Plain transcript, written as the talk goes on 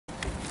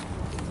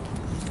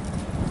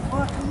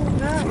come on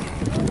now.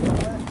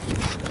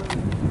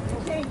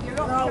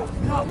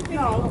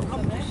 No,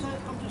 I'm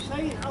just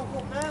saying, I'll go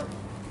now.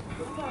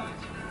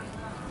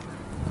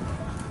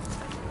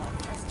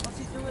 What's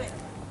he doing?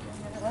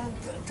 I'm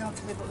down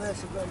to live up there,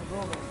 so I'm going to go.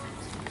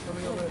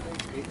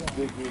 It's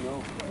big, you know.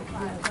 I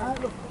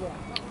look at that.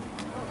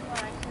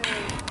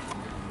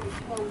 It's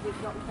closed, it's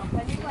rock shop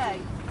anyway.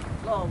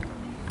 Long.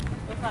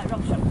 Looks like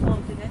rock shop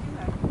closing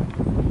anyway.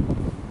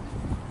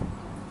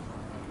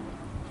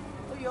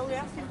 Well, you only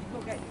asked him to go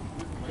get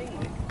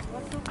things.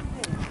 What's up with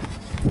him?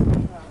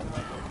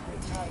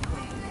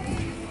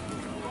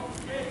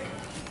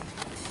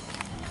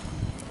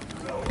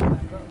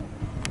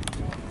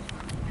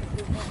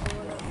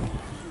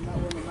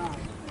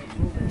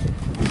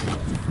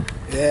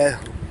 Yeah,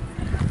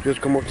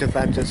 just come up to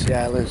Fantasy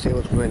Island and see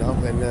what's going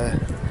on, and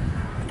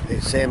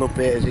it's same up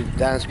here as it's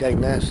down Skeggy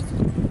Nest.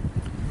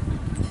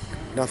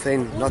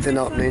 Nothing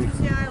happening.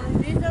 Fantasy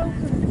Island is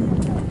open.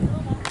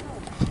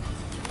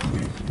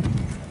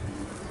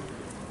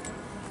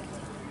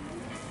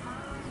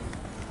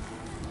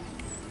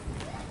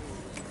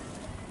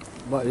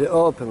 What, is it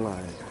open like?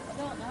 I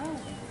don't know.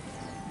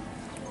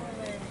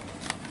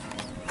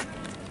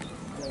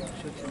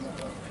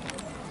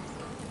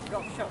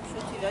 Rock shop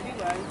shutting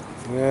anyway.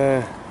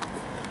 Yeah.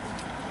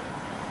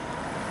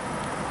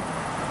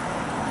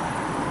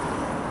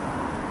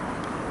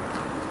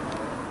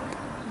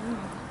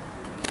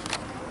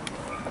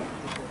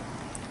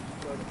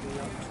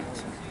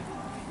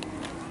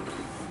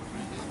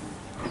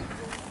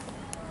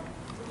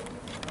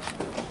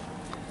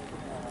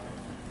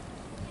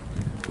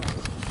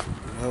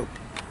 Nope.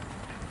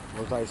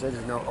 Well, like I said,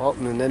 it's not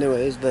opening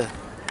anyway, is there?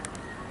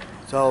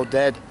 It's all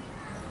dead.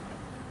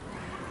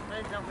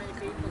 There's not many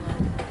people there.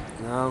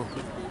 No.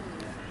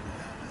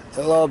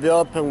 It'll all be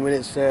open when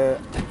it's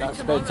that's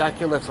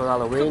spectacular for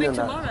Halloween and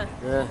tomorrow. that.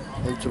 Yeah,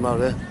 and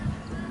tomorrow.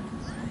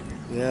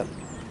 Yeah.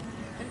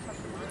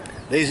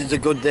 This is a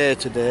good day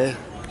today.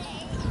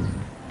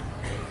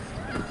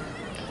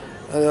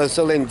 And I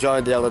still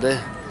enjoyed the holiday.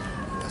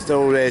 I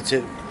still rate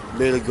it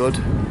really good.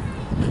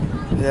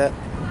 Yeah.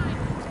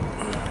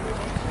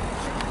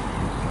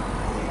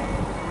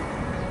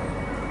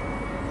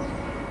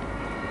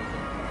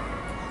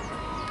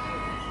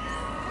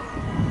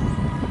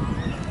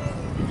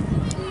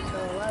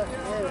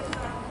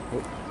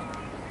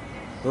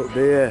 Up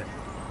there.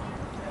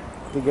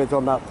 I think it's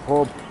on that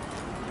pub.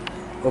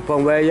 Up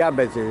on where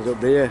Yabbit is, up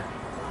there.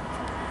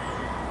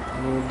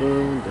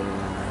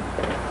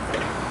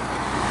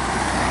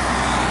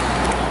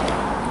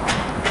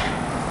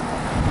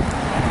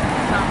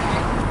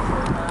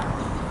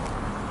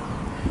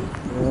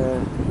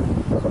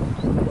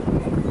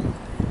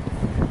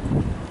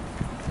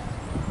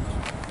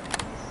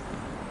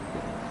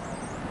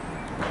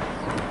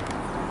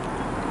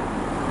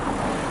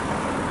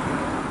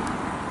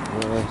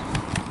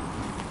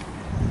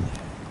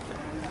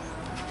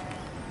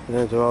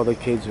 There's all the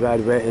kids right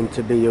waiting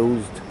to be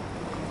used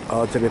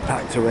or to be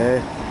packed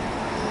away.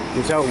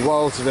 It's out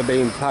waltzes are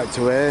being packed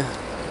away.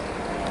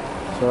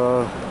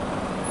 So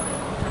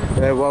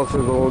their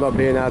waltzes will not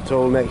be in our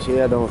toll next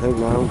year, I don't think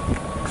now.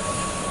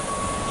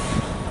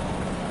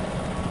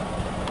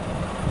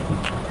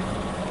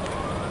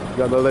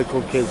 Got the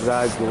little kids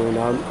rides going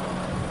on.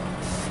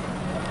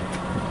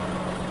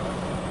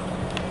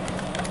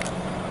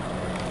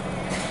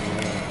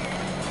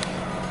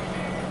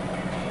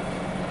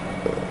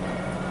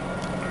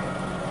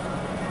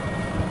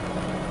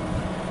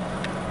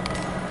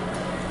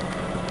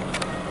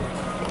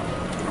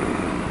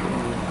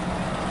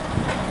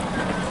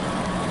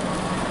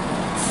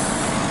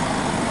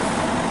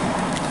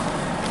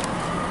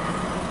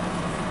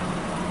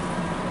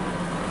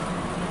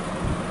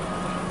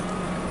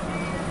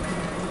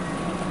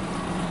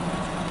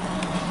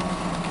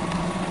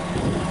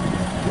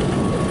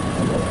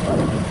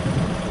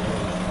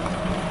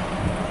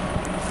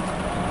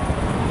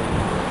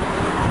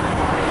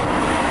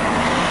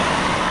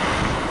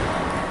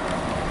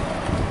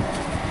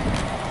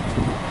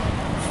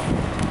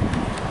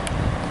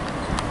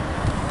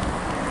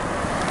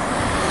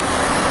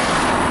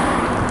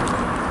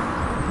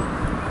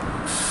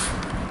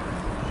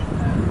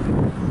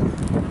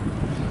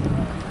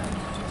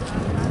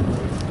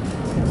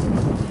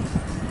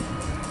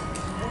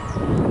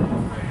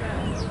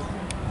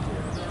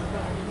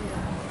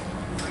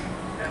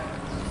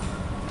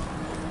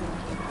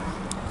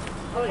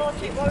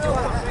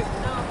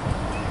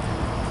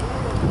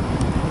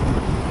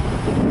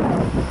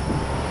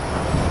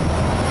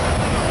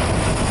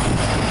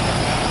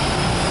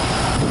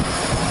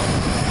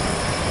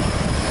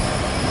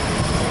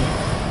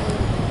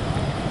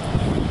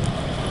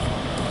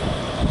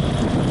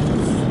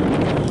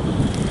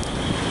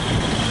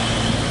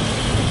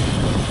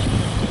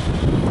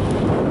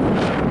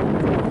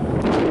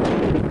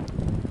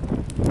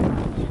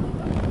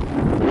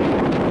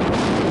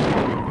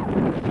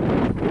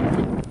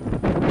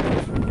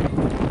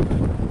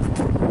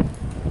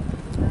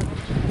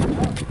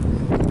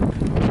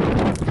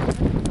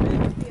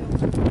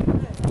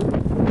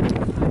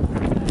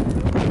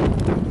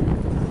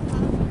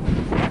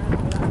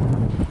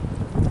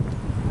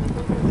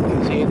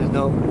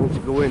 not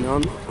much going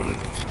on.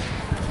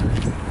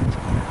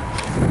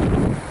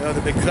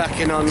 They'll be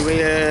cracking on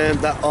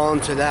with that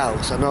haunted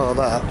house, I know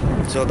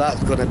that. So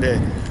that's going to be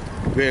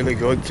really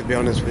good, to be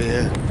honest with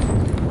you.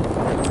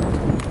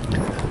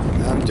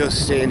 I'm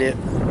just seeing it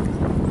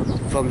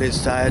from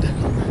this side.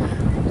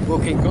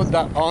 Looking good,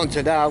 that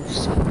haunted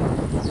house.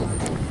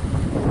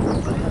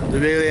 They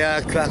really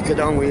are cracking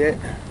on with it.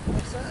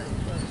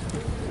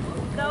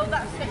 No,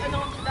 that's it, an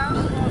haunted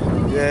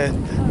house. Yeah,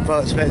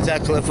 for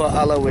spectacular for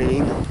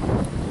Halloween.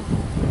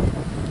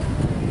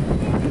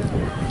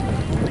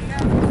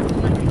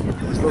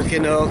 It's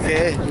looking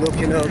okay,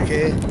 looking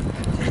okay.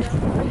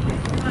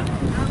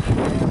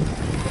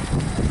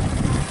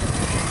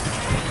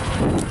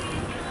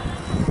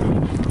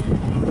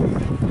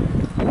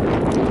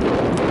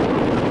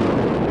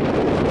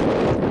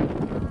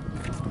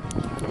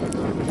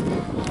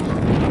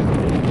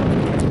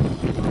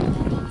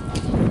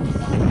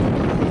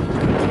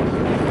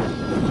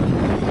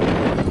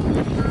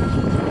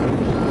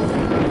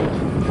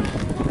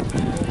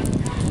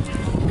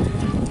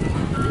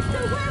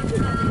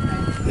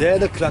 Yeah,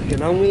 they're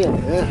cracking on with it,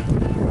 yeah.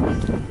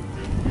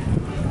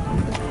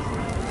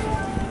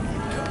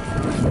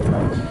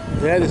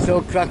 Yeah, they're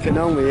still cracking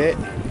on with it.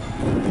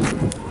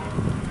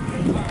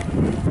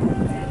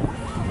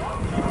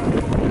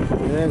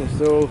 Yeah, they're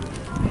still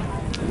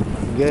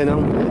getting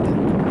on with it.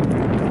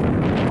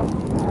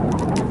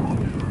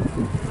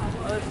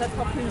 Oh, if they're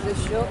popping this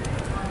shut.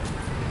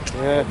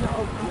 Yeah.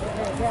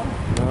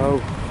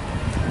 No.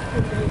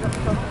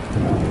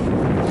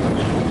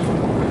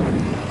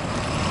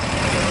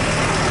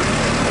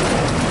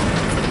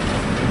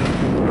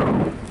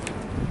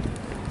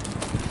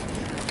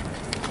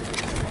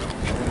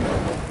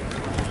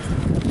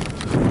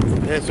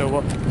 Yeah,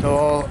 so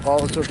all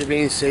the stuff you've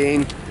been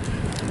seeing,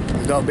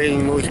 there's not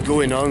been much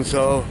going on,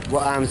 so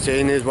what I'm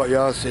seeing is what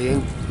you're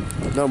seeing.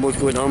 Not much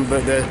going on,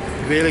 but they're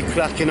really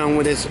cracking on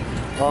with this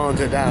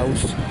haunted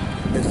house.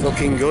 It's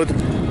looking good,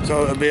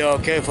 so it'll be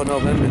okay for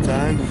November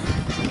time.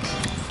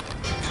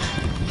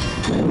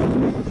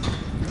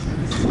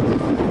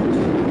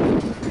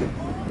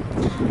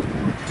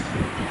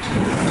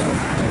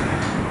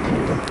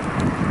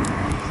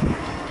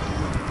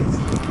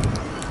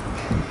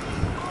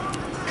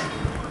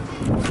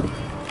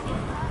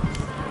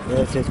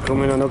 Yes, it's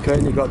coming on okay.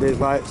 You've got these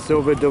like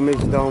silver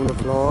dummies down the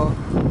floor,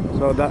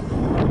 so that is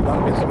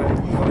where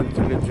it's going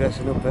to be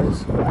dressing up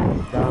as,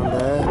 down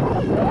there.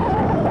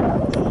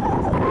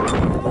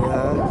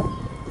 Yeah.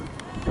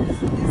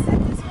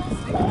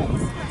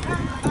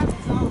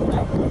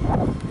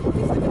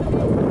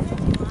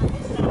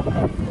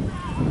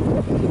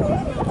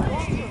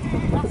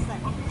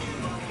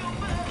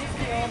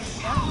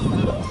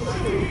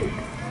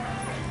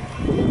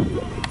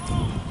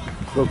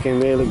 It's looking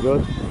really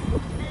good.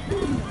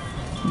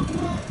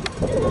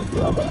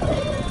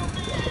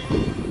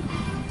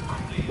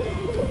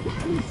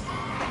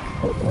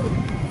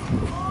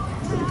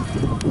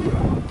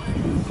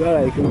 It's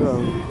alright, you can go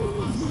on.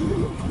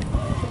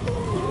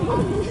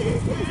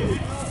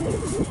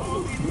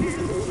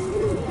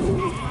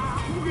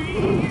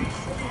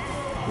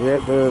 Yeah,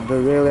 they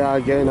really are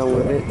getting on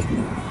with it.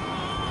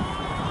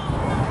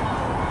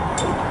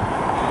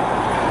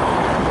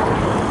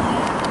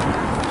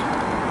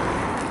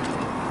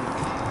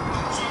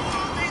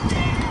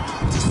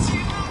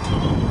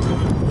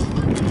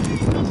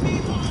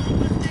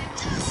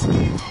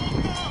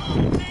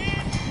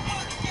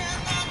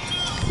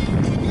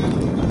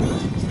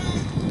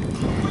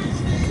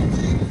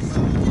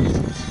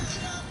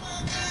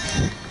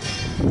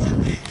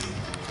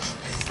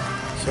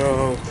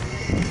 So,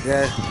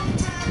 yeah,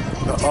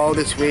 but all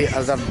this week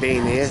as I've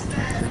been here,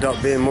 there's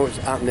not been much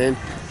happening.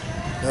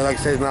 Like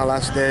I said, it's my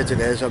last day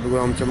today, so I'll be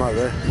going home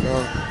tomorrow.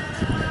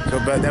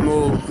 But then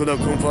we're going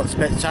to come for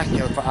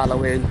spectacular for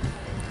Halloween.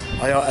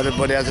 I hope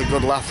everybody has a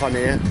good laugh on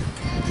here,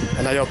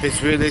 and I hope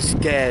it's really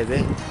scary.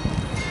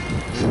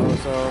 You know,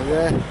 so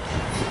yeah,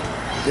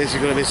 this is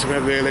going to be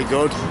something really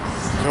good.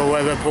 So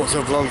whoever puts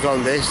a vlog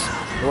on this,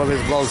 whoever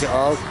vlogs it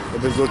all,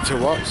 it'll be good to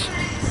watch.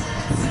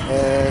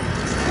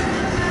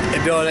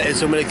 It'd be alright if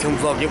somebody can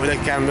vlog it with a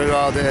camera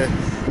or the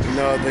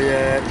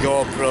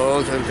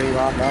GoPros and things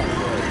like that.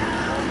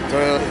 So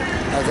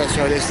as I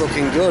showed, it's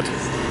looking good.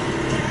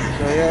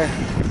 So yeah,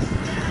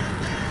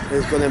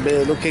 it's going to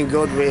be looking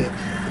good with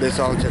this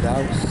haunted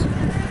house.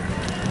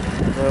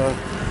 So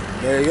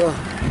there you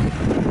go.